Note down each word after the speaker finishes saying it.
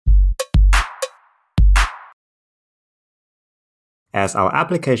As our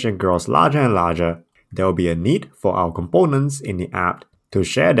application grows larger and larger, there will be a need for our components in the app to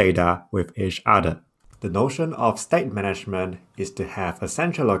share data with each other. The notion of state management is to have a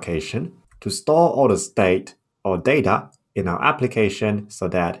central location to store all the state or data in our application so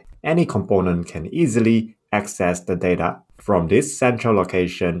that any component can easily access the data from this central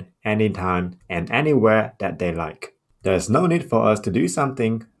location anytime and anywhere that they like. There is no need for us to do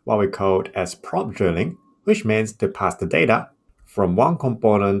something what we call as prop drilling, which means to pass the data from one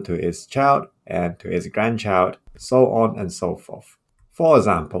component to its child and to its grandchild, so on and so forth. For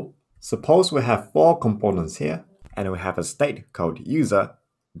example, suppose we have 4 components here, and we have a state called user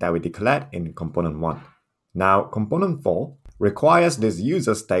that we declared in component 1. Now, component 4 requires this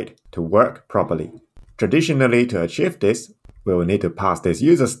user state to work properly. Traditionally, to achieve this, we will need to pass this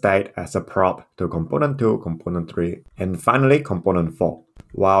user state as a prop to component 2, component 3, and finally component 4.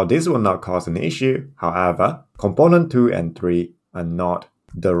 While this will not cause an issue, however, component 2 and 3 are not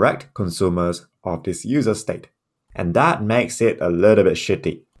direct consumers of this user state. And that makes it a little bit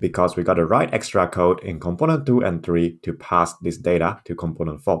shitty because we got to write extra code in component 2 and 3 to pass this data to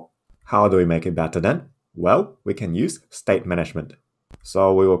component 4. How do we make it better then? Well, we can use state management.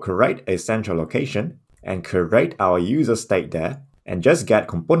 So we will create a central location and create our user state there and just get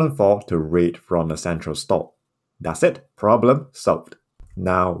component 4 to read from the central store. That's it, problem solved.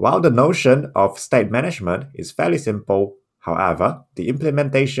 Now, while the notion of state management is fairly simple, however, the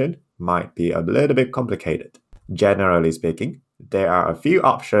implementation might be a little bit complicated. Generally speaking, there are a few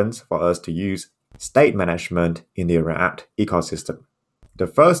options for us to use state management in the React ecosystem. The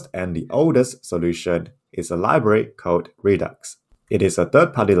first and the oldest solution is a library called Redux. It is a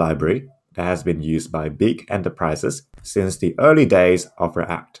third-party library that has been used by big enterprises since the early days of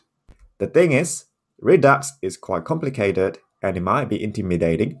React. The thing is, Redux is quite complicated and it might be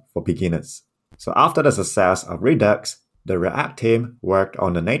intimidating for beginners. So after the success of Redux, the React team worked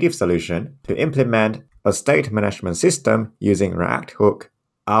on the native solution to implement a state management system using React Hook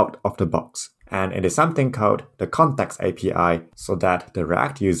out of the box. And it is something called the Context API so that the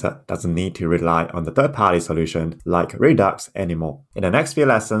React user doesn't need to rely on the third-party solution like Redux anymore. In the next few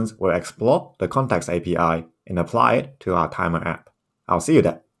lessons, we'll explore the Context API and apply it to our timer app. I'll see you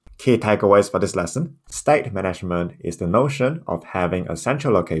there. Key takeaways for this lesson. State management is the notion of having a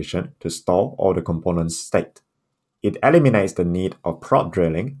central location to store all the components' state. It eliminates the need of prop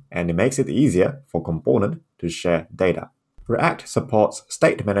drilling and it makes it easier for components to share data. React supports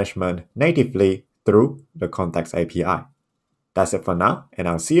state management natively through the Context API. That's it for now, and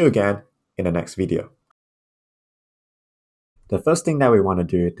I'll see you again in the next video. The first thing that we want to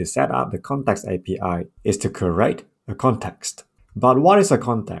do to set up the Context API is to create a context. But what is a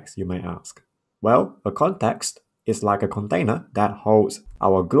context, you may ask? Well, a context is like a container that holds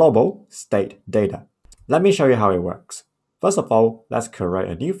our global state data. Let me show you how it works. First of all, let's create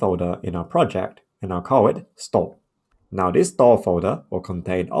a new folder in our project and I'll call it store. Now this store folder will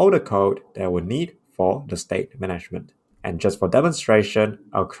contain all the code that we'll need for the state management. And just for demonstration,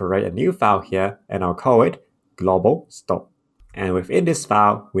 I'll create a new file here and I'll call it global store. And within this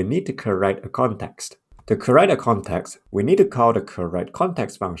file, we need to create a context. To create a context, we need to call the create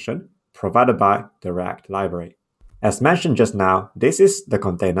context function provided by the React library. As mentioned just now, this is the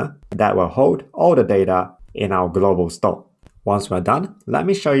container that will hold all the data in our global store. Once we're done, let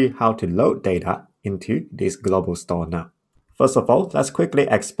me show you how to load data into this global store now. First of all, let's quickly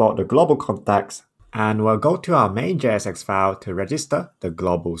export the global context and we'll go to our main JSX file to register the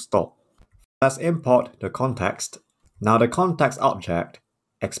global store. Let's import the context. Now the context object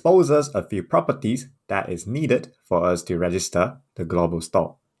exposes a few properties that is needed for us to register the global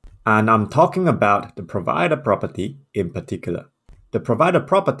store. And I'm talking about the provider property in particular. The provider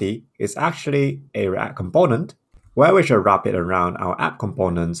property is actually a React component where we should wrap it around our app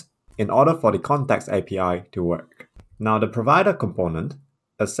components in order for the Context API to work. Now the provider component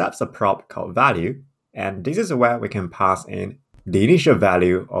accepts a prop called value, and this is where we can pass in the initial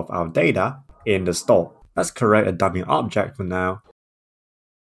value of our data in the store. Let's create a dummy object for now.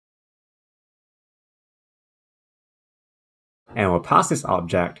 And we'll pass this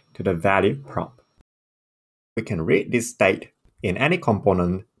object to the value prop. We can read this state in any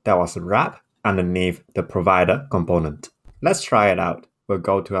component that was wrapped underneath the provider component. Let's try it out. We'll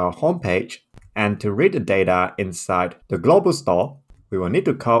go to our home page, and to read the data inside the global store, we will need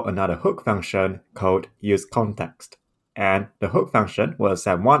to call another hook function called useContext. And the hook function will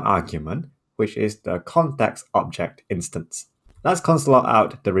accept one argument, which is the context object instance. Let's console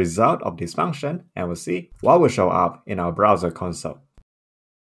out the result of this function and we'll see what will show up in our browser console.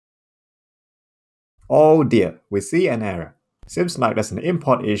 Oh dear, we see an error. Seems like there's an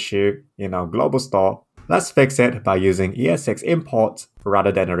import issue in our global store. Let's fix it by using ES6 imports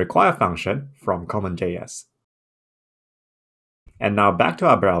rather than a require function from CommonJS. And now back to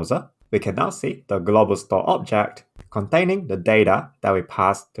our browser, we can now see the global store object containing the data that we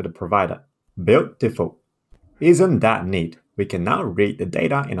passed to the provider. Beautiful! Isn't that neat? We can now read the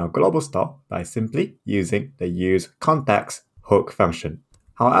data in our global store by simply using the useContext hook function.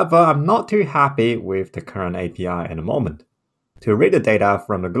 However, I'm not too happy with the current API at the moment. To read the data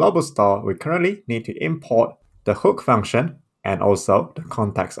from the global store, we currently need to import the hook function and also the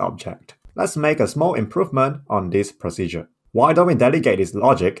context object. Let's make a small improvement on this procedure. Why don't we delegate this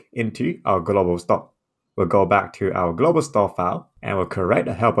logic into our global store? We'll go back to our global store file and we'll create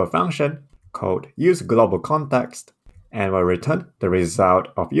a helper function called useGlobalContext, and we'll return the result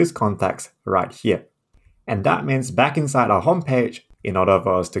of useContext right here. And that means back inside our homepage, in order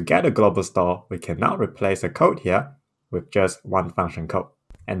for us to get a global store, we can now replace the code here with just one function code.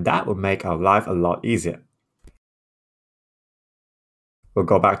 And that will make our life a lot easier. We'll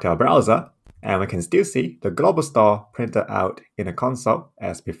go back to our browser and we can still see the global store printed out in the console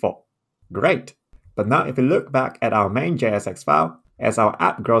as before. Great! But now if we look back at our main JSX file, as our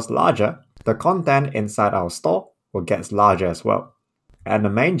app grows larger, the content inside our store will get larger as well. And the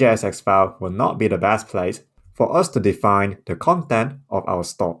main JSX file will not be the best place for us to define the content of our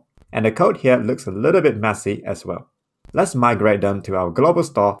store. And the code here looks a little bit messy as well. Let's migrate them to our global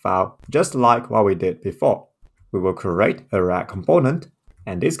store file just like what we did before. We will create a React component,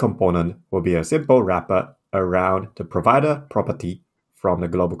 and this component will be a simple wrapper around the provider property from the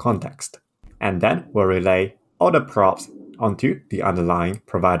global context. And then we'll relay all the props onto the underlying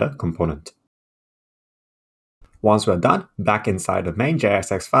provider component. Once we're done back inside the main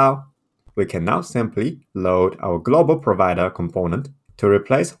JSX file, we can now simply load our global provider component to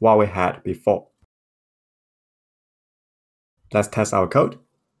replace what we had before. Let's test our code.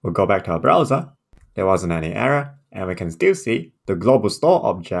 We'll go back to our browser. There wasn't any error, and we can still see the global store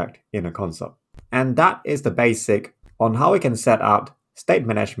object in the console. And that is the basic on how we can set up state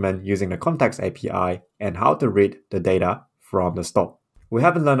management using the context API and how to read the data from the store. We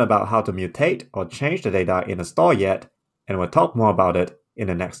haven't learned about how to mutate or change the data in the store yet, and we'll talk more about it in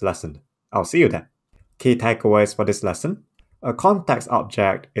the next lesson. I'll see you then. Key takeaways for this lesson. A context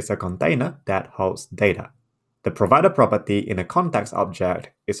object is a container that holds data. The provider property in a context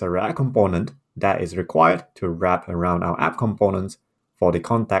object is a React component that is required to wrap around our app components for the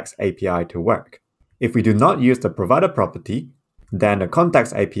context API to work. If we do not use the provider property, then the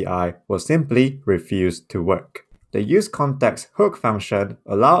context API will simply refuse to work. The useContext hook function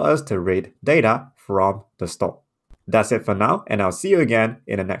allows us to read data from the store. That's it for now, and I'll see you again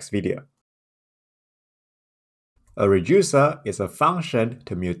in the next video. A reducer is a function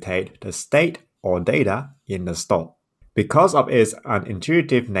to mutate the state or data in the store. Because of its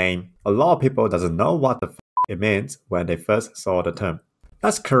unintuitive name, a lot of people doesn't know what the it means when they first saw the term.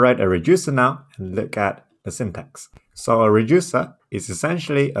 Let's create a reducer now and look at the syntax. So a reducer is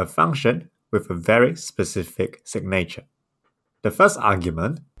essentially a function with a very specific signature. The first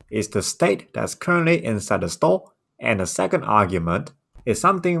argument is the state that's currently inside the store, and the second argument is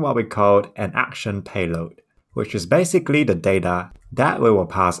something what we call an action payload, which is basically the data that we will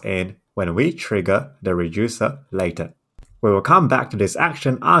pass in when we trigger the reducer later. We will come back to this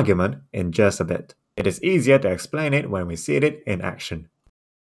action argument in just a bit. It is easier to explain it when we see it in action.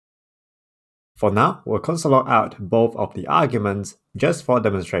 For now, we'll console log out both of the arguments just for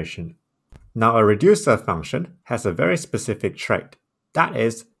demonstration. Now a reducer function has a very specific trait. That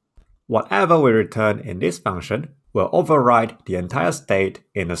is, whatever we return in this function will override the entire state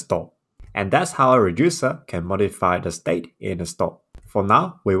in the store. And that's how a reducer can modify the state in the store. For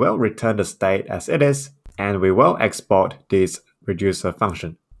now, we will return the state as it is, and we will export this reducer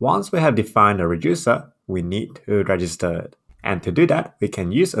function. Once we have defined a reducer, we need to register it. And to do that, we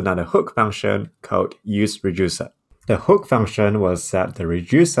can use another hook function called useReducer. The hook function will set the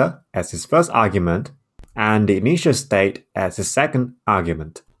reducer as its first argument and the initial state as its second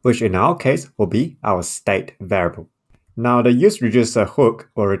argument, which in our case will be our state variable. Now the useReducer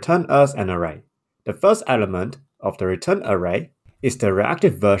hook will return us an array. The first element of the return array is the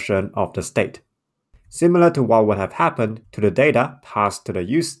reactive version of the state, similar to what would have happened to the data passed to the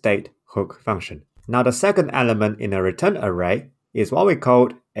useState hook function. Now the second element in a return array is what we call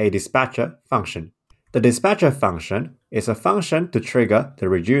a dispatcher function. The dispatcher function is a function to trigger the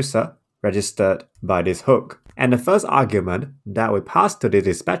reducer registered by this hook. And the first argument that we pass to the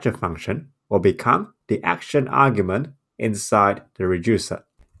dispatcher function will become the action argument inside the reducer.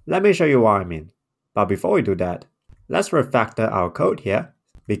 Let me show you what I mean. But before we do that, let's refactor our code here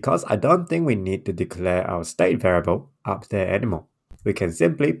because I don't think we need to declare our state variable up there anymore. we can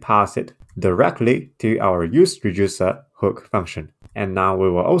simply pass it directly to our useReducer hook function. And now we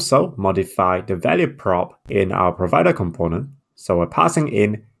will also modify the value prop in our provider component. So we're passing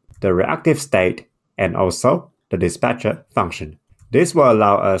in the reactive state and also the dispatcher function. This will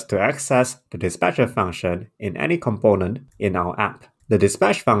allow us to access the dispatcher function in any component in our app. The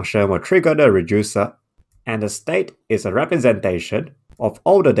dispatch function will trigger the reducer, and the state is a representation of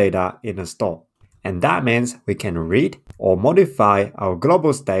all the data in the store. And that means we can read or modify our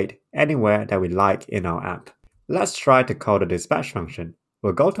global state anywhere that we like in our app. Let's try to call the dispatch function.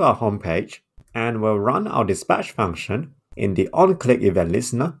 We'll go to our home page and we'll run our dispatch function in the onClick event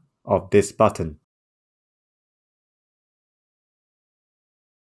listener of this button.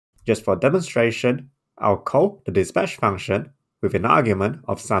 Just for demonstration, I'll call the dispatch function with an argument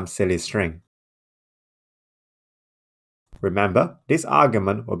of some silly string. Remember, this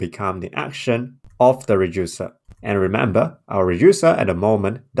argument will become the action of the reducer. And remember, our reducer at the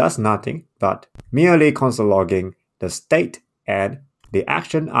moment does nothing but merely console logging the state and the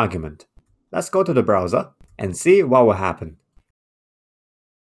action argument. Let's go to the browser and see what will happen.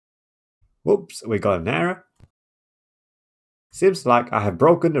 Whoops, we got an error. Seems like I have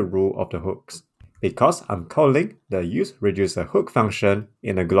broken the rule of the hooks because I'm calling the useReducer hook function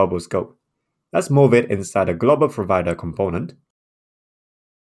in a global scope. Let's move it inside the global provider component.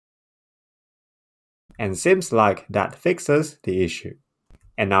 And seems like that fixes the issue.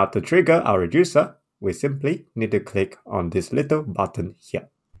 And now to trigger our reducer, we simply need to click on this little button here.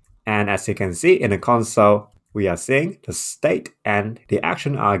 And as you can see in the console, we are seeing the state and the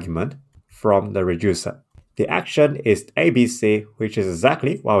action argument from the reducer. The action is ABC, which is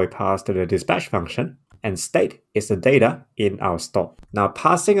exactly what we pass to the dispatch function, and state is the data in our store. Now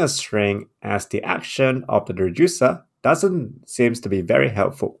passing a string as the action of the reducer doesn't seem to be very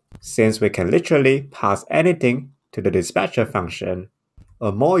helpful, since we can literally pass anything to the dispatcher function.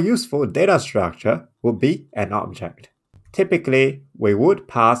 A more useful data structure would be an object. Typically, we would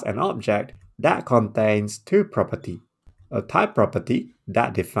pass an object that contains two properties. A type property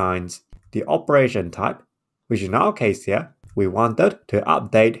that defines the operation type, which in our case here, we wanted to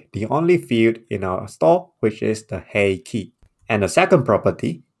update the only field in our store, which is the hey key. And the second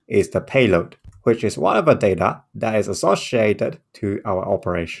property is the payload, which is whatever data that is associated to our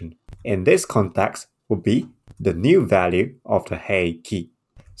operation. In this context would be the new value of the hey key.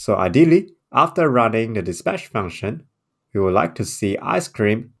 So ideally, after running the dispatch function, we would like to see ice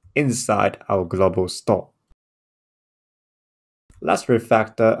cream inside our global store. Let's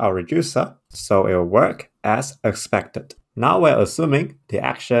refactor our reducer so it will work as expected. Now we're assuming the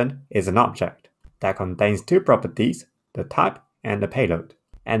action is an object that contains two properties, the type and the payload.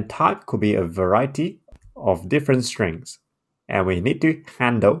 And type could be a variety of different strings. And we need to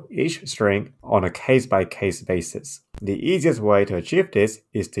handle each string on a case-by-case basis. The easiest way to achieve this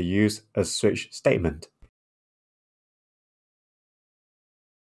is to use a switch statement.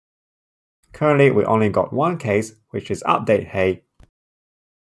 Currently, we only got one case, which is update hey.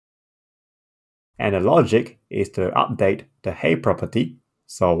 And the logic is to update the hey property.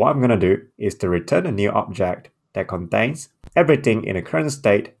 So what I'm going to do is to return a new object that contains everything in the current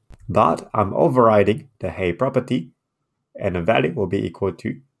state, but I'm overriding the hey property, and the value will be equal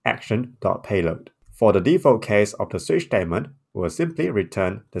to action.payload. For the default case of the switch statement, we'll simply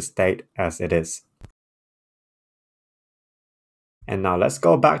return the state as it is. And now let's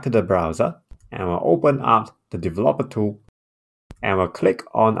go back to the browser and we'll open up the developer tool and we'll click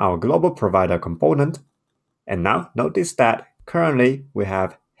on our global provider component. And now notice that currently we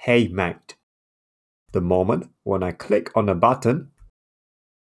have hey mate. The moment when I click on the button,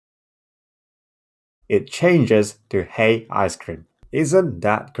 it changes to hey ice cream. Isn't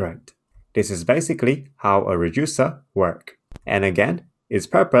that great? This is basically how a reducer works. And again, its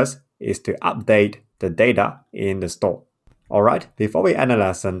purpose is to update the data in the store. Alright, before we end the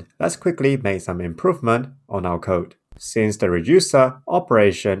lesson, let's quickly make some improvement on our code. Since the reducer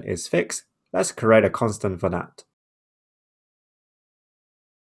operation is fixed, let's create a constant for that.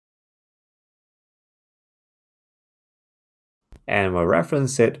 And we'll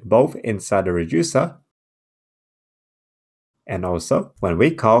reference it both inside the reducer and also when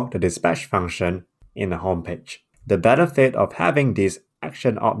we call the dispatch function in the home page. The benefit of having this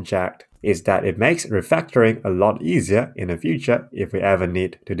action object is that it makes refactoring a lot easier in the future if we ever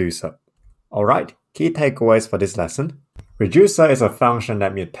need to do so. Alright, key takeaways for this lesson. Reducer is a function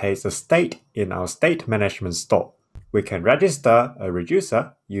that mutates a state in our state management store. We can register a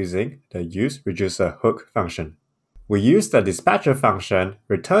reducer using the useReducer hook function. We use the dispatcher function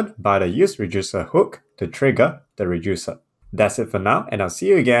returned by the useReducer hook to trigger the reducer. That's it for now, and I'll see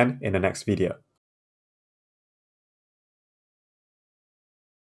you again in the next video.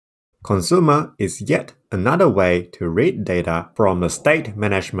 Consumer is yet another way to read data from the state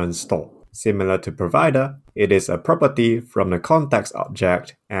management store. Similar to provider, it is a property from the context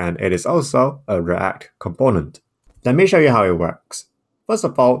object and it is also a React component. Let me show you how it works. First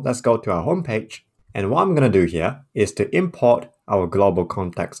of all, let's go to our homepage. And what I'm going to do here is to import our global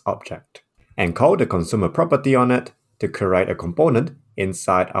context object and call the consumer property on it to create a component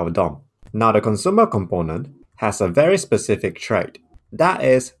inside our DOM. Now the consumer component has a very specific trait. That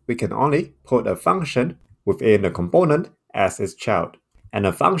is, we can only put a function within the component as its child. And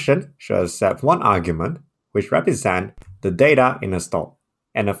the function should accept one argument, which represents the data in the store.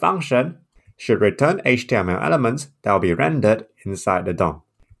 And the function should return HTML elements that will be rendered inside the DOM.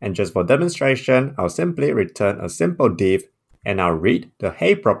 And just for demonstration, I'll simply return a simple div and I'll read the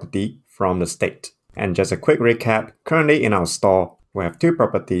hey property from the state. And just a quick recap, currently in our store, we have two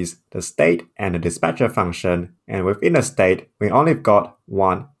properties, the state and the dispatcher function, and within the state, we only got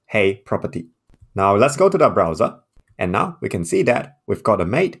one hey property. Now let's go to the browser, and now we can see that we've got a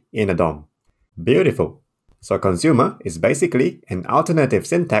mate in the DOM. Beautiful. So consumer is basically an alternative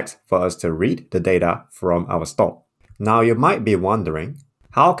syntax for us to read the data from our store. Now you might be wondering,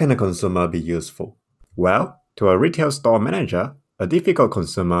 how can a consumer be useful? Well, to a retail store manager, a difficult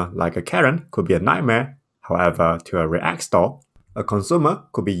consumer like a Karen could be a nightmare. However, to a React store, a consumer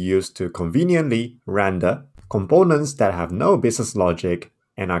could be used to conveniently render components that have no business logic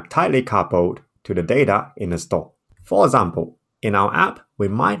and are tightly coupled to the data in the store. For example, in our app, we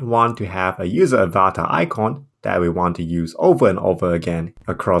might want to have a user avatar icon that we want to use over and over again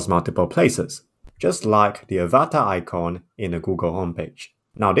across multiple places, just like the avatar icon in the Google homepage.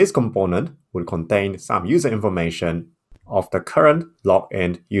 Now this component would contain some user information of the current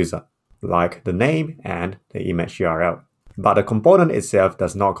logged-in user, like the name and the image URL. But the component itself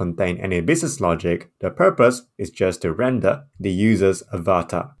does not contain any business logic. The purpose is just to render the user's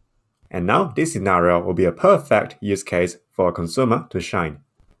avatar. And now this scenario will be a perfect use case for a consumer to shine.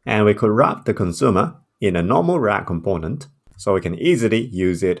 And we could wrap the consumer in a normal React component so we can easily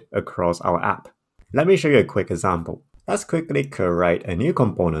use it across our app. Let me show you a quick example. Let's quickly create a new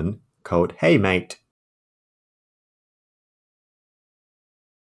component called HeyMate.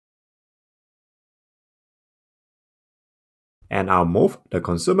 And I'll move the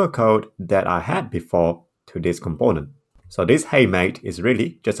consumer code that I had before to this component. So this HeyMate is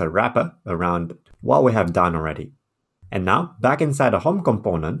really just a wrapper around what we have done already. And now, back inside the home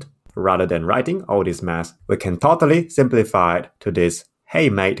component, rather than writing all this mess, we can totally simplify it to this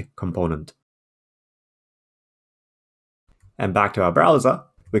HeyMate component. And back to our browser,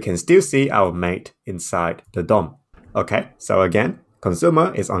 we can still see our mate inside the DOM. Okay, so again,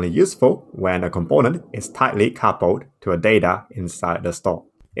 consumer is only useful when a component is tightly coupled to a data inside the store.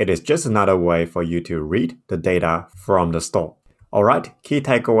 It is just another way for you to read the data from the store. Alright, key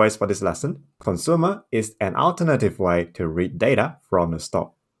takeaways for this lesson. Consumer is an alternative way to read data from the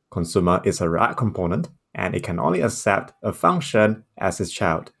store. Consumer is a React component and it can only accept a function as its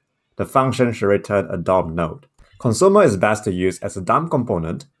child. The function should return a DOM node. Consumer is best to use as a DOM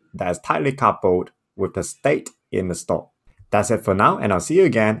component that is tightly coupled with the state in the store. That's it for now, and I'll see you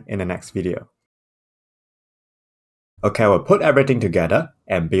again in the next video. Okay, we'll put everything together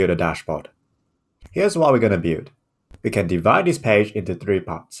and build a dashboard. Here's what we're going to build. We can divide this page into three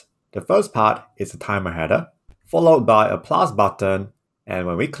parts. The first part is a timer header, followed by a plus button, and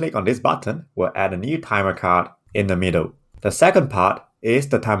when we click on this button, we'll add a new timer card in the middle. The second part is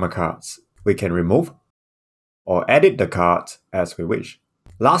the timer cards. We can remove or edit the cards as we wish.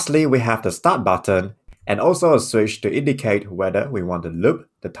 Lastly, we have the start button and also a switch to indicate whether we want to loop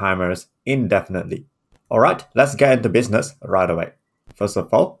the timers indefinitely. Alright, let's get into business right away. First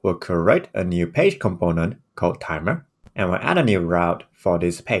of all, we'll create a new page component called timer, and we'll add a new route for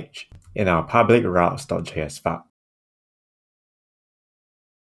this page in our public routes.js file.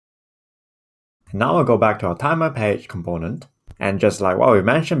 Now we'll go back to our timer page component, and just like what we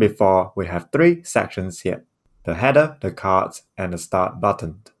mentioned before, we have three sections here: the header, the cards, and the start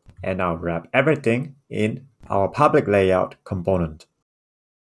button. And I'll wrap everything in our public layout component.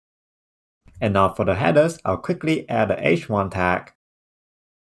 And now for the headers, I'll quickly add the h1 tag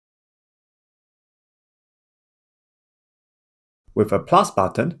with a plus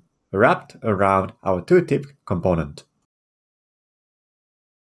button wrapped around our tooltip component.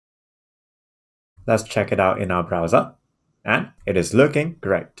 Let's check it out in our browser, and it is looking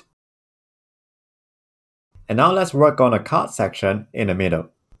great. And now let's work on the card section in the middle.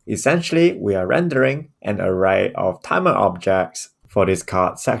 Essentially, we are rendering an array of timer objects for this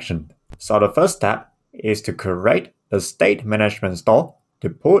card section. So the first step is to create a state management store to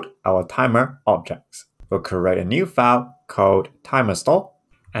put our timer objects. We'll create a new file called timer store,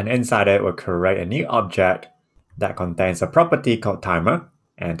 And inside it, we'll create a new object that contains a property called timer,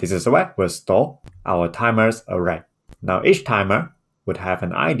 and this is where we'll store our timers array. Now each timer would have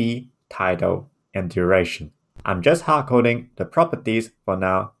an ID, title, and duration. I'm just hard-coding the properties for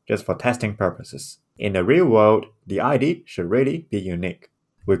now, just for testing purposes. In the real world, the ID should really be unique.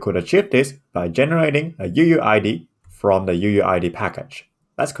 We could achieve this by generating a UUID from the UUID package.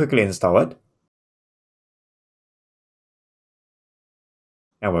 Let's quickly install it.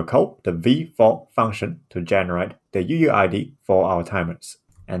 And we'll call the v-for function to generate the UUID for our timers.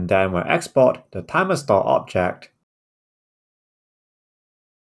 And then we'll export the timer store object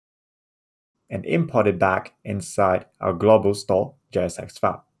and import it back inside our global store JSX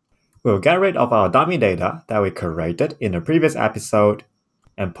file. We'll get rid of our dummy data that we created in the previous episode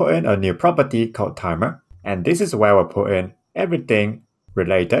and put in a new property called timer. And this is where we'll put in everything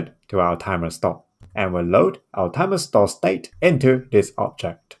related to our timer store. And we'll load our timer store state into this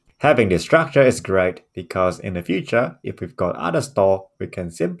object. Having this structure is great because in the future, if we've got other store, we can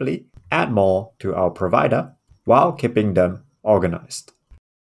simply add more to our provider while keeping them organized.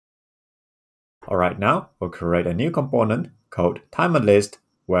 Alright, now we'll create a new component called timer list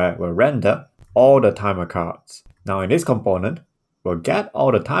where we'll render all the timer cards. Now in this component, we'll get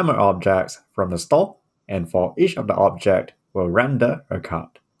all the timer objects from the store, and for each of the object, we'll render a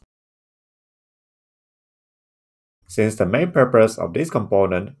card. Since the main purpose of this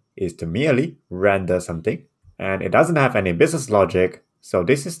component is to merely render something, and it doesn't have any business logic, so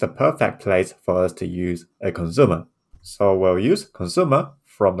this is the perfect place for us to use a consumer. So we'll use consumer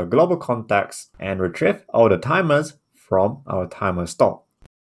from the global context and retrieve all the timers from our timer store.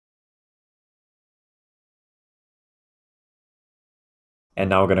 And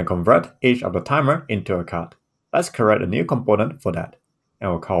now we're going to convert each of the timer into a card. Let's create a new component for that,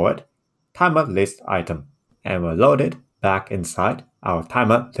 and we'll call it timer list item. And we'll load it back inside our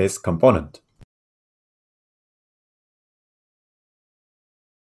timer list component.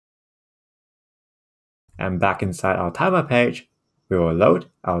 And back inside our timer page, we will load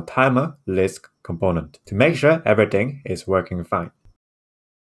our timer list component to make sure everything is working fine.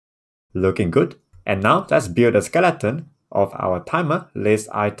 Looking good. And now let's build a skeleton of our timer list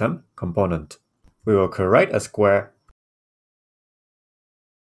item component. We will create a square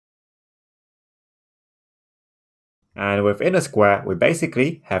and within a square, we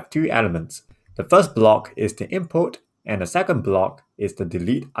basically have two elements. The first block is the input, and the second block is the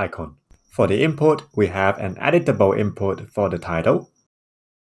delete icon. For the input, we have an editable input for the title,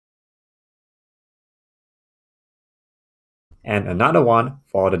 and another one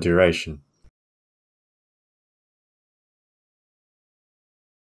for the duration.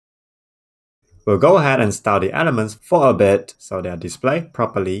 We'll go ahead and style the elements for a bit so they are displayed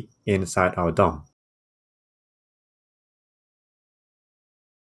properly inside our DOM.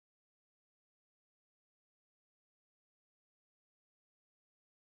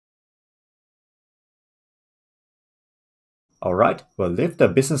 Alright, we'll leave the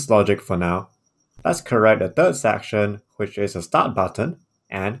business logic for now. Let's create a third section, which is a start button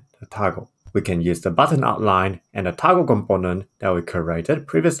and the toggle. We can use the button outline and the toggle component that we created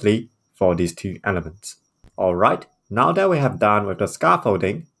previously for these two elements. Alright, now that we have done with the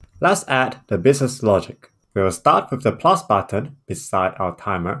scaffolding, let's add the business logic. We will start with the plus button beside our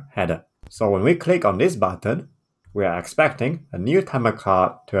timer header. So when we click on this button, we are expecting a new timer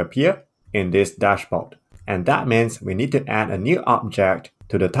card to appear in this dashboard. And that means we need to add a new object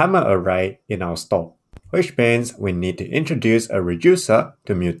to the timer array in our store, which means we need to introduce a reducer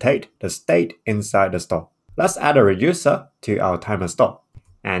to mutate the state inside the store. Let's add a reducer to our timer store.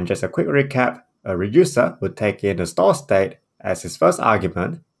 And just a quick recap, a reducer would take in the store state as its first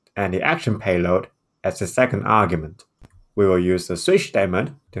argument and the action payload as its second argument. We will use the switch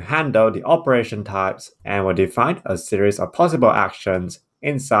statement to handle the operation types and will define a series of possible actions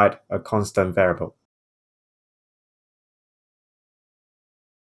inside a constant variable.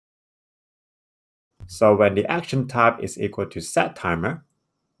 So when the action type is equal to setTimer,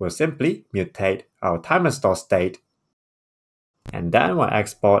 we'll simply mutate our timer store state, and then we'll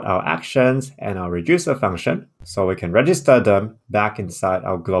export our actions and our reducer function so we can register them back inside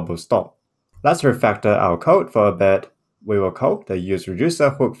our global store. Let's refactor our code for a bit. We will call the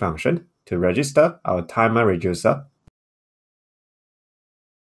useReducerHook function to register our timer reducer.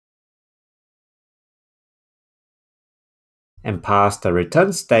 And pass the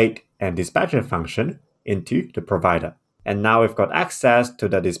return state and dispatcher function into the provider. And now we've got access to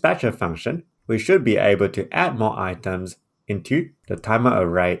the dispatcher function, we should be able to add more items into the timer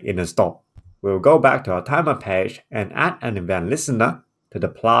array in the store. We'll go back to our timer page and add an event listener to the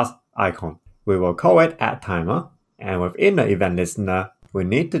plus icon. We will call it add timer, and within the event listener, we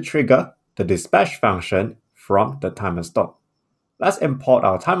need to trigger the dispatch function from the timer store. Let's import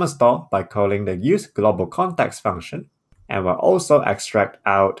our timer store by calling the use global context function, and we'll also extract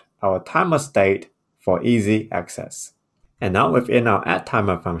out our timer state for easy access. And now within our add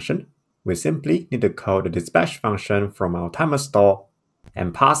timer function, we simply need to call the dispatch function from our timer store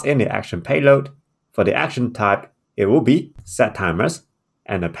and pass in the action payload. For the action type, it will be set timers,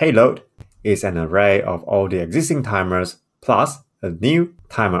 and the payload is an array of all the existing timers plus a new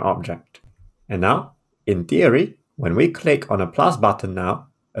timer object. And now, in theory, when we click on the plus button now,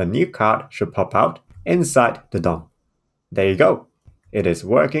 a new card should pop out inside the DOM. There you go. It is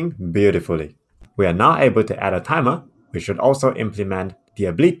working beautifully. We are now able to add a timer. We should also implement the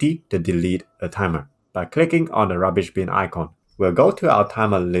ability to delete a timer by clicking on the rubbish bin icon. We'll go to our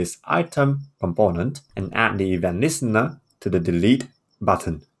timer list item component and add the event listener to the delete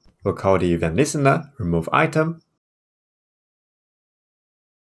button. We'll call the event listener remove item.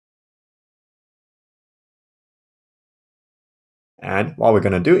 And what we're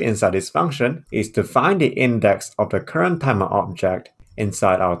going to do inside this function is to find the index of the current timer object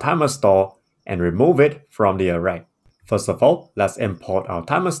inside our timer store and remove it from the array. First of all, let's import our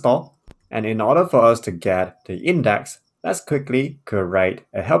timer store. And in order for us to get the index, let's quickly create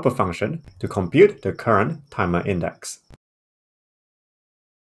a helper function to compute the current timer index.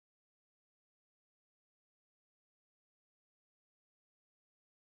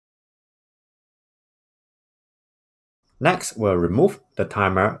 Next, we'll remove the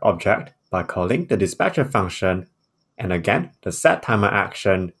timer object by calling the dispatcher function and again the set timer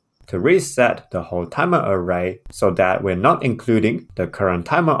action to reset the whole timer array so that we're not including the current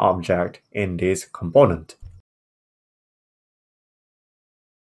timer object in this component.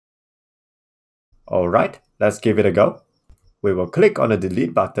 Alright, let's give it a go. We will click on the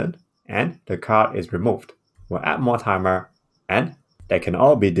delete button and the card is removed. We'll add more timer and they can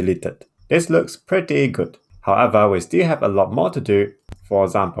all be deleted. This looks pretty good. However, we still have a lot more to do. For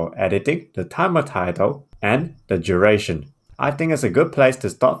example, editing the timer title and the duration. I think it's a good place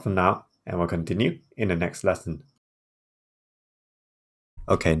to stop for now and we'll continue in the next lesson.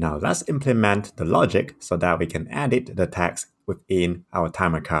 Okay, now let's implement the logic so that we can edit the text within our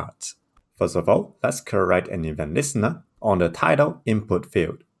timer cards. First of all, let's create an event listener on the title input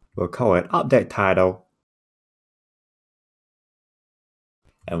field. We'll call it update title.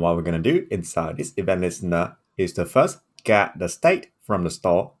 And what we're going to do inside this event listener is to first get the state from the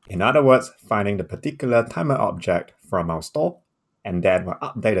store. In other words, finding the particular timer object from our store. And then we'll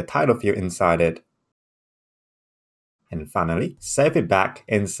update the title field inside it. And finally, save it back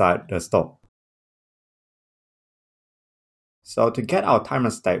inside the store. So to get our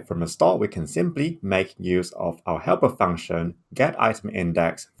timer state from the store, we can simply make use of our helper function,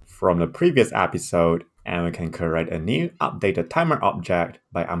 getItemIndex from the previous episode, and we can create a new updated timer object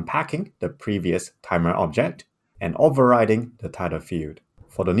by unpacking the previous timer object and overriding the title field.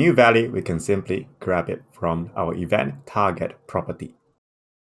 For the new value, we can simply grab it from our event target property.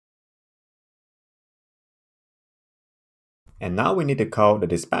 And now we need to call the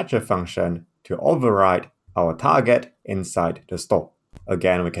dispatcher function to override our target inside the store.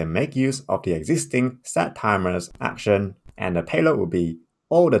 Again, we can make use of the existing set timers action, and the payload will be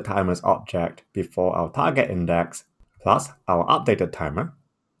all the timers object before our target index plus our updated timer,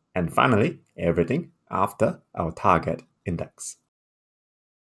 and finally everything after our target index.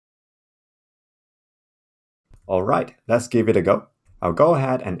 Alright, let's give it a go. I'll go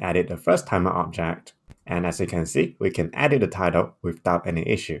ahead and edit the first timer object, and as you can see, we can edit the title without any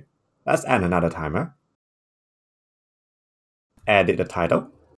issue. Let's add another timer. Edit the title.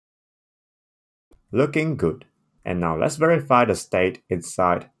 Looking good. And now let's verify the state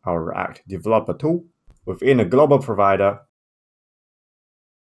inside our React developer tool within a global provider.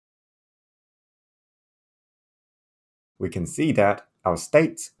 We can see that our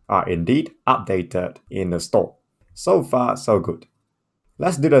states are indeed updated in the store. So far, so good.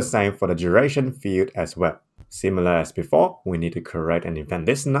 Let's do the same for the duration field as well. Similar as before, we need to create an event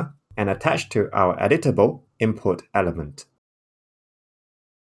listener and attach to our editable input element.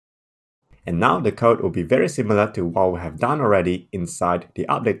 And now the code will be very similar to what we have done already inside the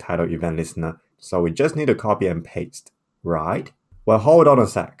update title event listener, so we just need to copy and paste, right? Well, hold on a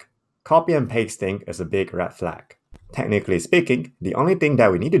sec. Copy and pasting is a big red flag. Technically speaking, the only thing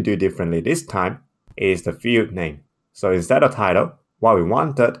that we need to do differently this time is the field name. So instead of title, what we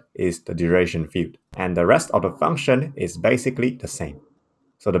wanted is the duration field, and the rest of the function is basically the same.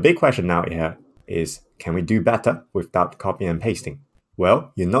 So the big question now here is, can we do better without copying and pasting?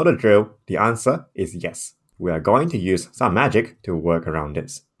 Well, you know the drill. The answer is yes. We are going to use some magic to work around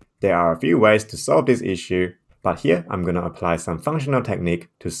this. There are a few ways to solve this issue. But here, I'm going to apply some functional technique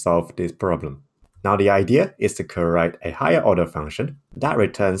to solve this problem. Now the idea is to create a higher order function that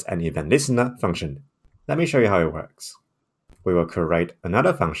returns an event listener function. Let me show you how it works. We will create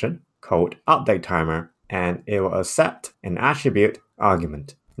another function called updateTimer, and it will accept an attribute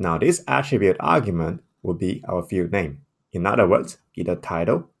argument. Now this attribute argument will be our field name. In other words, either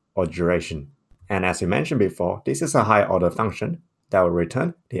title or duration. And as we mentioned before, this is a higher order function that will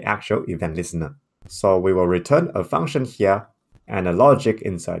return the actual event listener. So we will return a function here, and the logic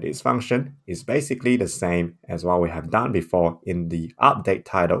inside this function is basically the same as what we have done before in the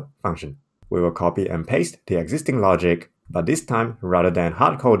updateTitle function. We will copy and paste the existing logic, but this time, rather than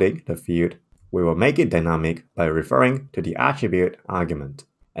hard coding the field, we will make it dynamic by referring to the attribute argument.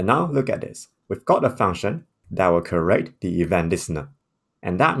 And now look at this. We've got a function that will create the event listener.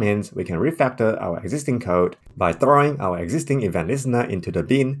 And that means we can refactor our existing code by throwing our existing event listener into the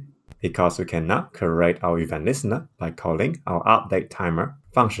bin, because we can now create our event listener by calling our updateTimer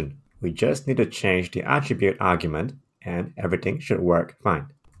function. We just need to change the attribute argument and everything should work fine.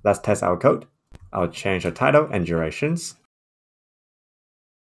 Let's test our code. I'll change the title and durations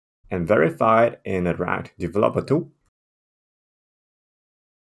and verify it in the React developer tool.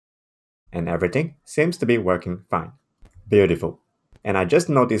 And everything seems to be working fine. Beautiful. And I just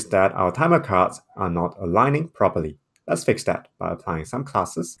noticed that our timer cards are not aligning properly. Let's fix that by applying some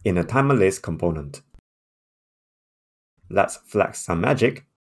classes in the timer list component. Let's flex some magic.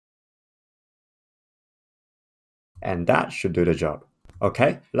 And that should do the job.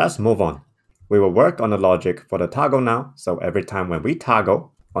 Okay, let's move on. We will work on the logic for the toggle now, so every time when we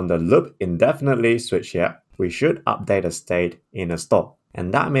toggle on the loop indefinitely switch here, we should update a state in a store.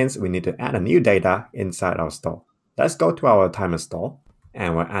 And that means we need to add a new data inside our store. Let's go to our timer store,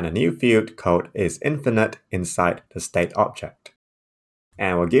 and we'll add a new field called isInfinite inside the state object.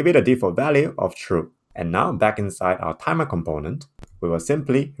 And we'll give it a default value of true. And now back inside our timer component, we will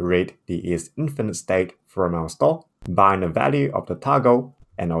simply read the isInfinite state from our store, bind the value of the toggle,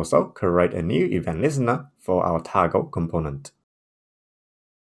 and also create a new event listener for our toggle component.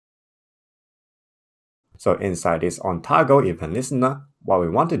 So inside this onToggle event listener, what we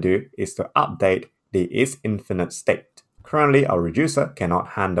want to do is to update the isInfinite state. Currently, our reducer cannot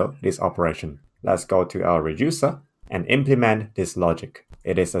handle this operation. Let's go to our reducer and implement this logic.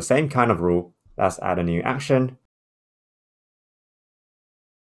 It is the same kind of rule. Let's add a new action.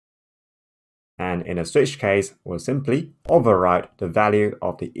 And in the switch case, we'll simply override the value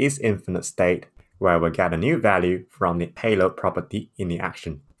of the isInfinite state, where we'll get a new value from the payload property in the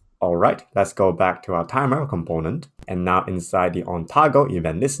action. Alright, let's go back to our timer component. And now inside the onToggle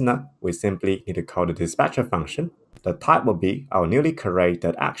event listener, we simply need to call the dispatcher function. The type will be our newly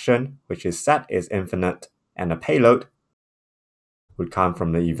created action, which is set isInfinite, and the payload would come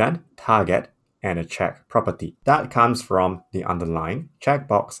from the event target and a check property. That comes from the underlying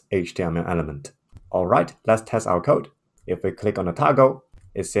checkbox HTML element. Alright, let's test our code. If we click on the toggle,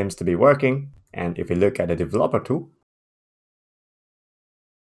 it seems to be working. And if we look at the developer tool,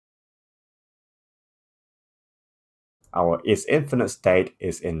 our isInfinite state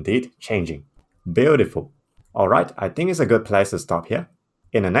is indeed changing. Beautiful. Alright, I think it's a good place to stop here.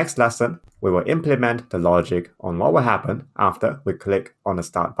 In the next lesson, we will implement the logic on what will happen after we click on the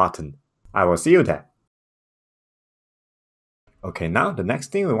start button. I will see you there. Okay, now the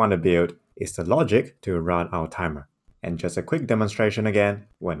next thing we want to build is the logic to run our timer. And just a quick demonstration again,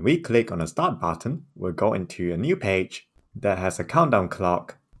 when we click on the start button, we'll go into a new page that has a countdown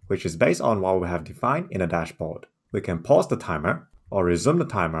clock, which is based on what we have defined in the dashboard. We can pause the timer, or resume the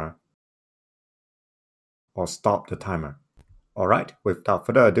timer, or stop the timer. Alright, without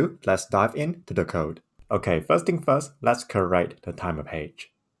further ado, let's dive into the code. Okay, first thing first, let's create the timer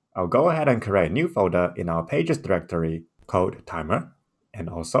page. I'll go ahead and create a new folder in our pages directory called timer, and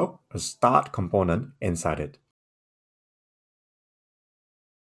also a start component inside it.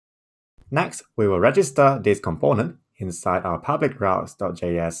 Next, we will register this component inside our public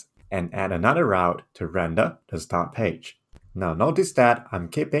routes.js and add another route to render the start page. Now notice that I'm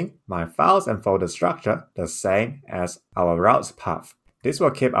keeping my files and folder structure the same as our routes path. This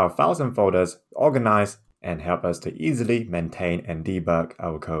will keep our files and folders organized and help us to easily maintain and debug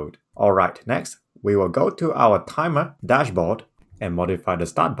our code. Alright, next, we will go to our timer dashboard and modify the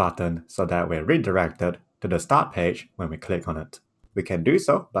start button so that we're redirected to the start page when we click on it. We can do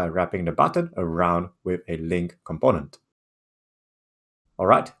so by wrapping the button around with a link component.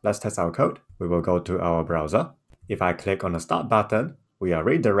 Alright, let's test our code. We will go to our browser. If I click on the start button, we are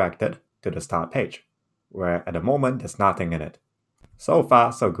redirected to the start page, where at the moment there's nothing in it. So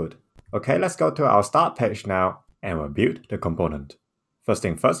far, so good. Okay, let's go to our start page now and we'll build the component. First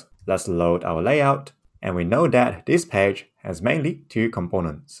thing first, let's load our layout. And we know that this page has mainly two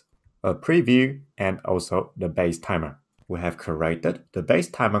components, a preview and also the base timer. We have created the base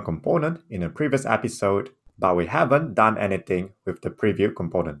timer component in a previous episode, but we haven't done anything with the preview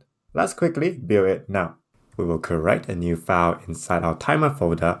component. Let's quickly build it now. We will create a new file inside our timer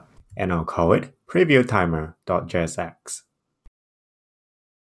folder, and I'll call it previewtimer.jsx.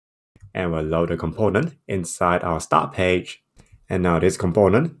 And we'll load the component inside our start page. And now this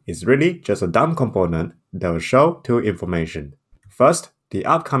component is really just a dumb component that will show two information. First, the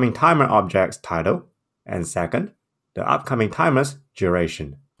upcoming timer object's title, and second, the upcoming timer's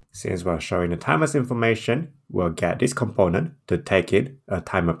duration. Since we're showing the timer's information, we'll get this component to take in a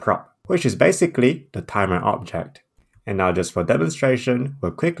timer prop, which is basically the timer object. And now just for demonstration,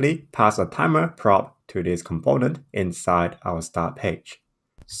 we'll quickly pass a timer prop to this component inside our start page.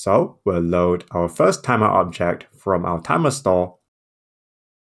 So we'll load our first timer object from our timer store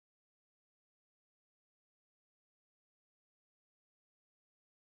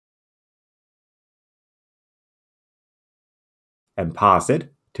and pass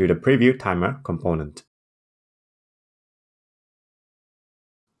it to the preview timer component.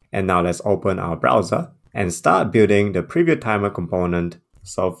 And now let's open our browser and start building the preview timer component.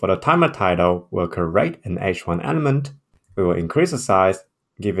 So for the timer title, we'll create an h1 element. We will increase the size,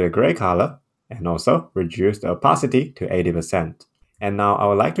 give it a gray color, and also reduce the opacity to 80%. And now I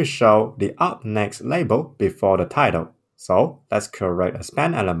would like to show the up next label before the title. So let's create a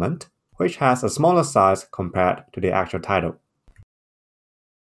span element, which has a smaller size compared to the actual title.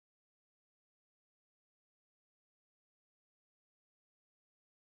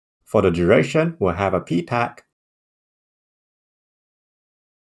 For the duration, we'll have a p tag,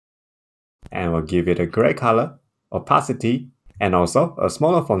 and we'll give it a gray color, opacity, and also a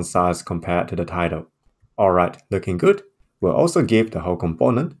smaller font size compared to the title. Alright, looking good. We'll also give the whole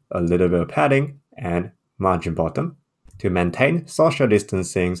component a little bit of padding and margin bottom to maintain social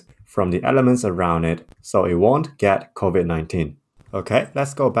distancing from the elements around it so it won't get COVID-19. Okay,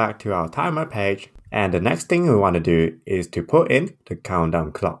 let's go back to our timer page, and the next thing we want to do is to put in the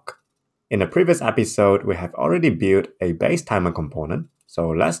countdown clock. In the previous episode, we have already built a base timer component, so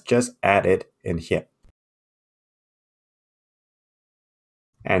let's just add it in here.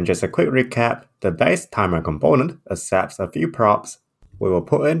 And just a quick recap, the base timer component accepts a few props. We will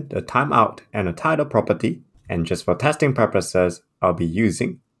put in the timeout and the title property, and just for testing purposes, I'll be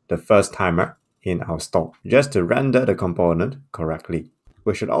using the first timer in our store, just to render the component correctly.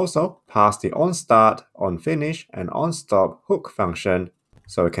 We should also pass the onStart, onFinish, and onStop hook function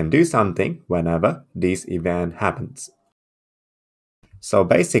so it can do something whenever this event happens. So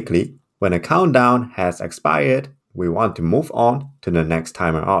basically, when a countdown has expired, we want to move on to the next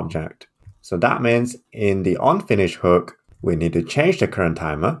timer object. So that means in the onFinish hook, we need to change the current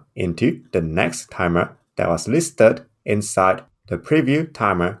timer into the next timer that was listed inside the preview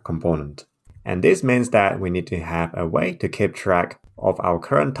timer component. And this means that we need to have a way to keep track of our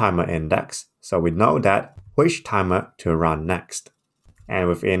current timer index so we know that which timer to run next. And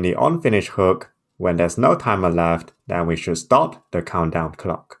within the onFinish hook, when there's no timer left, then we should stop the countdown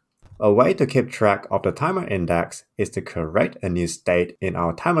clock. A way to keep track of the timer index is to create a new state in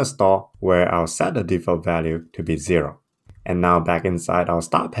our timer store where I'll set the default value to be 0. And now back inside our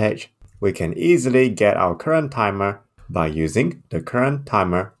start page, we can easily get our current timer by using the current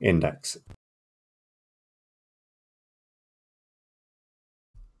timer index.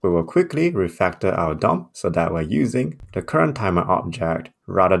 We will quickly refactor our DOM so that we're using the current timer object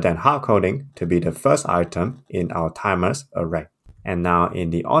rather than hardcoding to be the first item in our timers array. And now in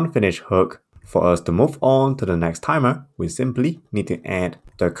the onFinish hook, for us to move on to the next timer, we simply need to add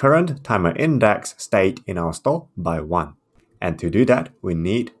the current timer index state in our store by 1. And to do that, we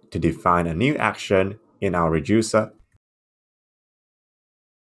need to define a new action in our reducer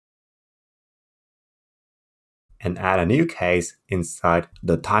and add a new case inside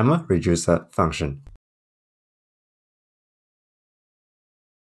the timer reducer function.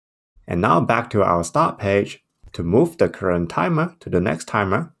 And now back to our start page. To move the current timer to the next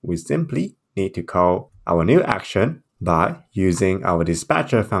timer, we simply need to call our new action by using our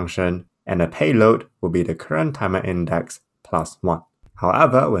dispatcher function, and the payload will be the current timer index plus 1.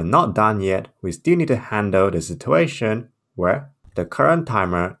 However, we're not done yet. We still need to handle the situation where the current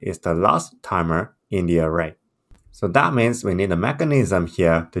timer is the last timer in the array. So that means we need a mechanism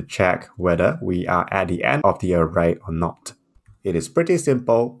here to check whether we are at the end of the array or not. It is pretty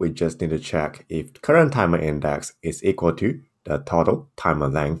simple. We just need to check if current timer index is equal to the total timer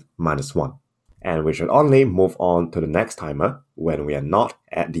length minus 1. And we should only move on to the next timer when we are not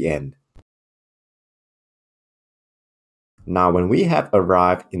at the end. Now when we have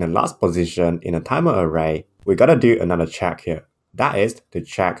arrived in the last position in a timer array, we gotta do another check here. That is to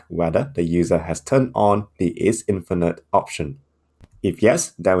check whether the user has turned on the isInfinite option. If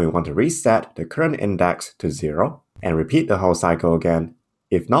yes, then we want to reset the current index to 0 and repeat the whole cycle again.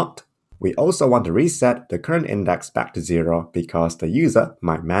 If not, we also want to reset the current index back to 0 because the user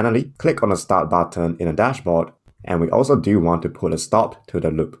might manually click on the start button in the dashboard, and we also do want to put a stop to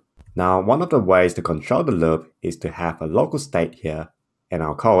the loop. Now, one of the ways to control the loop is to have a local state here, and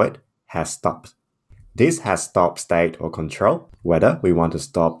I'll call it hasStop. This hasStop state will control whether we want to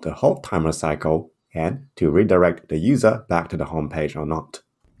stop the whole timer cycle and to redirect the user back to the home page or not.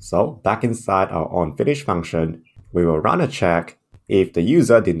 So back inside our onFinish function, we will run a check. If the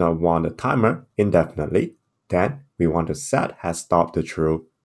user did not want the timer indefinitely, then we want to set hasStop to true.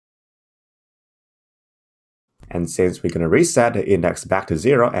 And since we're going to reset the index back to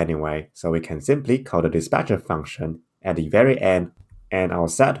 0 anyway, so we can simply call the dispatcher function at the very end, and I'll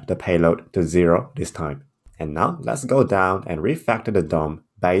set the payload to 0 this time. And now let's go down and refactor the DOM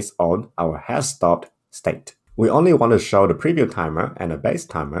based on our hasStop state. We only want to show the preview timer and the base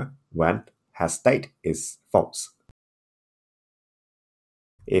timer when hasState is false.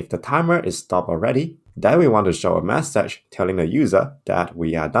 If the timer is stopped already, then we want to show a message telling the user that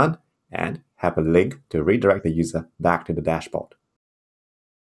we are done and have a link to redirect the user back to the dashboard.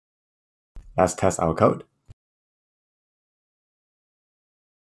 Let's test our code.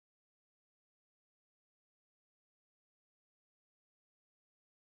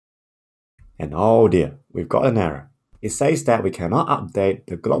 And oh dear, we've got an error. It says that we cannot update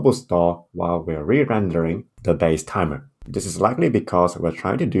the global store while we're re-rendering the base timer. This is likely because we're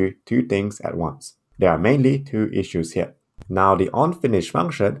trying to do two things at once. There are mainly two issues here. Now the onFinish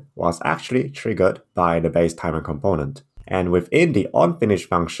function was actually triggered by the base timer component. And within the onFinish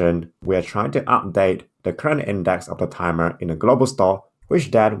function, we're trying to update the current index of the timer in the global store, which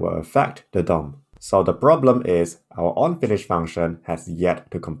then will affect the DOM. So the problem is our onFinish function has yet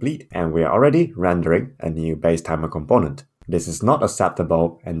to complete and we are already rendering a new base timer component. This is not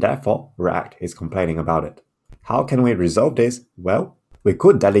acceptable and therefore React is complaining about it. How can we resolve this? Well, we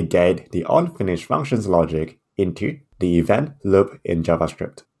could delegate the onFinish function's logic into the event loop in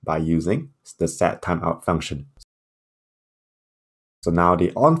JavaScript by using the setTimeout function. So now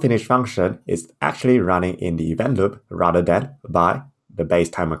the onFinish function is actually running in the event loop rather than by the base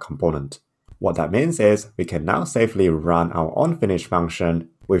timer component. What that means is we can now safely run our onFinish function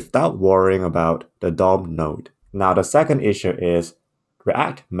without worrying about the DOM node. Now the second issue is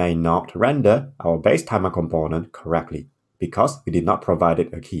React may not render our base timer component correctly because we did not provide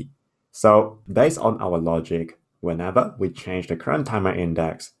it a key. So based on our logic, whenever we change the current timer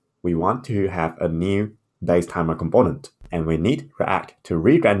index, we want to have a new base timer component, and we need React to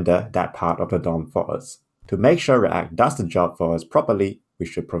re-render that part of the DOM for us. To make sure React does the job for us properly, we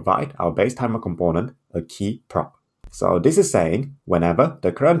should provide our base timer component a key prop. So this is saying whenever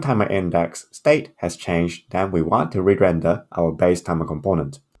the current timer index state has changed, then we want to re-render our base timer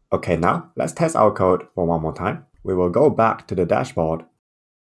component. Okay, now let's test our code for one more time. We will go back to the dashboard,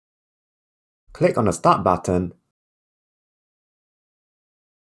 click on the start button,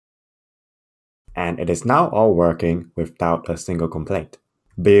 and it is now all working without a single complaint.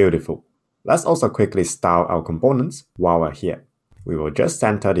 Beautiful. Let's also quickly style our components while we're here. We will just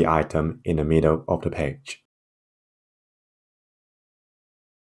center the item in the middle of the page.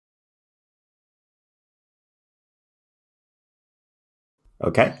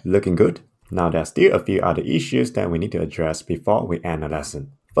 Okay, looking good. Now there are still a few other issues that we need to address before we end the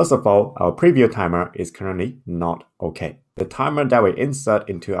lesson. First of all, our preview timer is currently not okay. The timer that we insert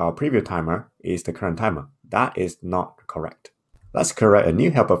into our preview timer is the current timer. That is not correct. Let's create a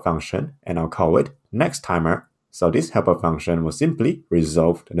new helper function and I'll call it nextTimer. So this helper function will simply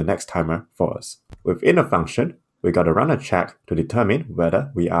resolve the next timer for us. Within the function, we gotta run a check to determine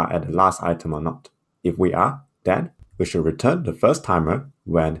whether we are at the last item or not. If we are, then we should return the first timer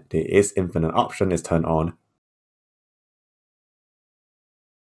when the isInfinite option is turned on.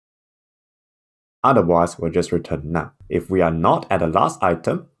 Otherwise, we'll just return none. If we are not at the last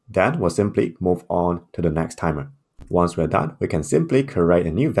item, then we'll simply move on to the next timer. Once we're done, we can simply create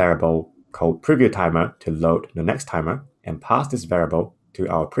a new variable called preview timer to load the next timer and pass this variable to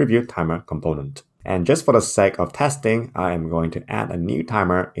our preview timer component. And just for the sake of testing, I am going to add a new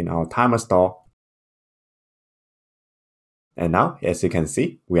timer in our timer store. And now, as you can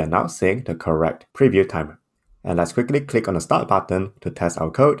see, we are now seeing the correct preview timer. And let's quickly click on the start button to test our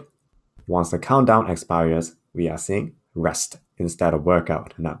code. Once the countdown expires, we are seeing rest instead of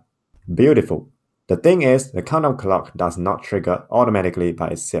workout now. Beautiful. The thing is, the countdown clock does not trigger automatically by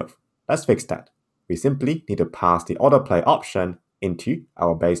itself. Let's fix that. we simply need to pass the autoplay option into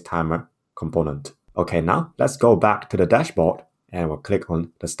our base timer component. Okay, now let's go back to the dashboard and we'll click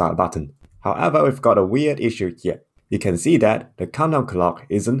on the start button. However, we've got a weird issue here. You can see that the countdown clock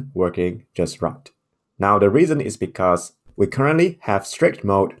isn't working just right. Now the reason is because we currently have strict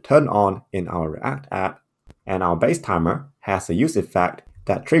mode turned on in our React app, and our base timer has a use effect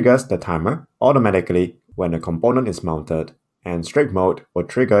that triggers the timer automatically when the component is mounted, and strict mode will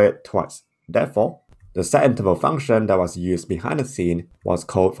trigger it twice. Therefore, the setInterval function that was used behind the scene was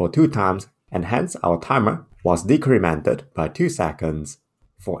called for 2 times, and hence our timer was decremented by 2 seconds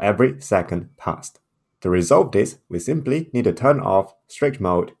for every second passed. To resolve this, we simply need to turn off strict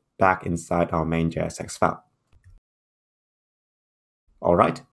mode back inside our main.jsx file.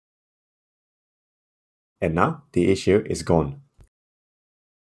 Alright. And now the issue is gone.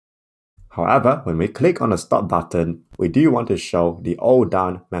 However, when we click on the stop button, we do want to show the all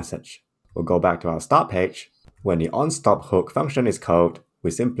done message. We'll go back to our start page. When the onStopHook function is called,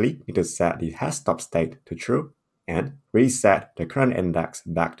 we simply need to set the hasStop state to true and reset the current index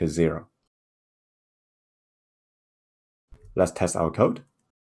back to 0. Let's test our code.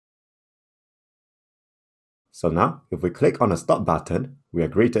 So now, if we click on the stop button, we are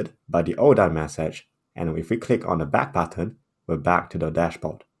greeted by the all done message, and if we click on the back button, we're back to the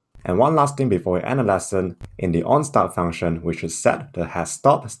dashboard. And one last thing before we end the lesson, in the onStart function, we should set the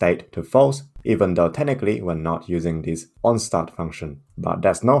hasStop state to false, even though technically we're not using this onStart function, but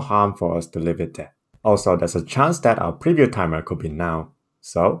there's no harm for us to leave it there. Also, there's a chance that our preview timer could be null,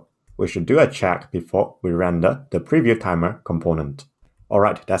 so we should do a check before we render the preview timer component.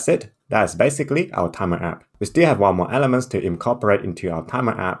 Alright, that's it. That's basically our timer app. We still have one more element to incorporate into our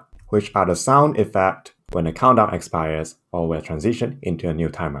timer app, which are the sound effect when the countdown expires or will transition into a new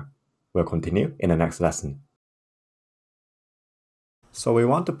timer. We'll continue in the next lesson. So we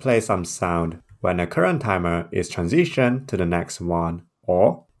want to play some sound when the current timer is transitioned to the next one,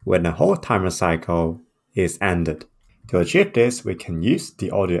 or when the whole timer cycle is ended. To achieve this, we can use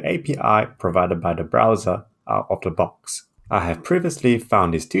the audio API provided by the browser out of the box. I have previously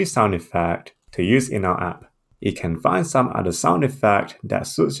found these 2 sound effects to use in our app. You can find some other sound effect that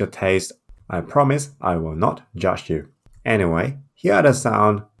suits your taste. I promise I will not judge you. Anyway, here are the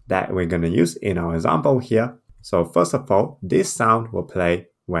sounds that we're going to use in our example here. So first of all, this sound will play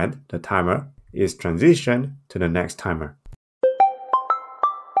when the timer is transitioned to the next timer.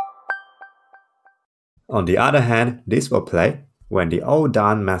 On the other hand, this will play when the all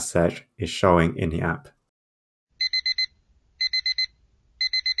done message is showing in the app.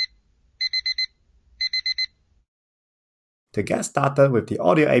 To get started with the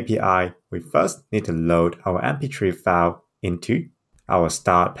audio API, we first need to load our MP3 file into our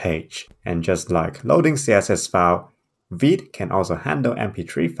start page. And just like loading CSS file, Vite can also handle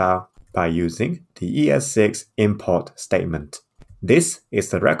MP3 file by using the ES6 import statement. This is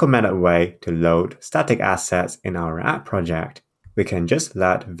the recommended way to load static assets in our app project. We can just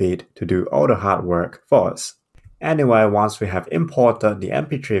let Vite to do all the hard work for us. Anyway, once we have imported the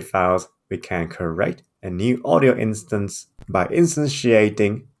MP3 files, we can create a new audio instance by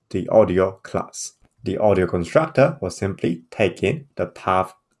instantiating the audio class. The audio constructor will simply take in the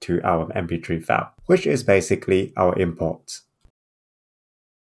path to our MP3 file, which is basically our imports.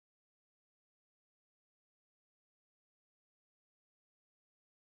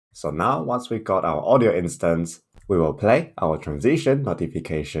 So now, once we got our audio instance, we will play our transition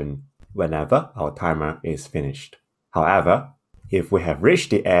notification whenever our timer is finished. However, if we have reached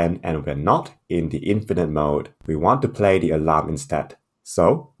the end and we're not in the infinite mode, we want to play the alarm instead.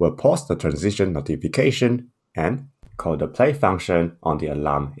 So we'll pause the transition notification and call the play function on the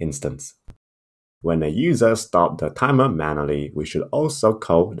alarm instance. When a user stops the timer manually, we should also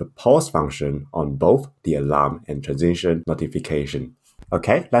call the pause function on both the alarm and transition notification.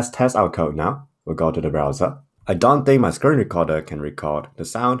 Okay, let's test our code now. We'll go to the browser. I don't think my screen recorder can record the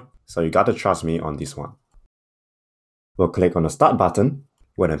sound, so you gotta trust me on this one. We'll click on the start button.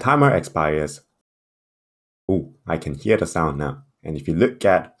 When the timer expires, ooh, I can hear the sound now. And if you look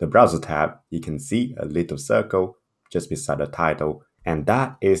at the browser tab, you can see a little circle just beside the title, and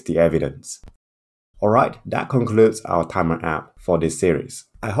that is the evidence. Alright, that concludes our timer app for this series.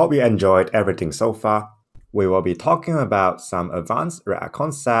 I hope you enjoyed everything so far. We will be talking about some advanced React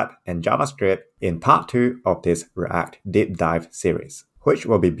concept and JavaScript in part 2 of this React Deep Dive series, which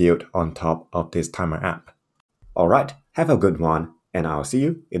will be built on top of this timer app. Alright, have a good one, and I'll see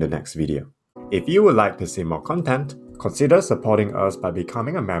you in the next video. If you would like to see more content, consider supporting us by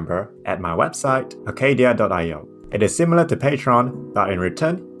becoming a member at my website, Acadea.io. It is similar to Patreon, but in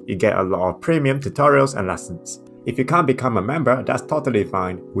return, you get a lot of premium tutorials and lessons. If you can't become a member, that's totally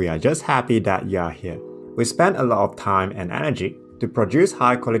fine. We are just happy that you are here. We spend a lot of time and energy to produce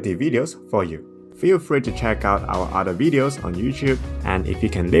high-quality videos for you. Feel free to check out our other videos on YouTube, and if you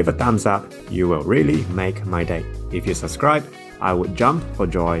can leave a thumbs up, you will really make my day. If you subscribe, I would jump for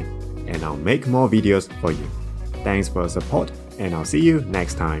joy, and I'll make more videos for you. Thanks for your support, and I'll see you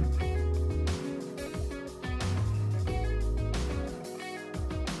next time.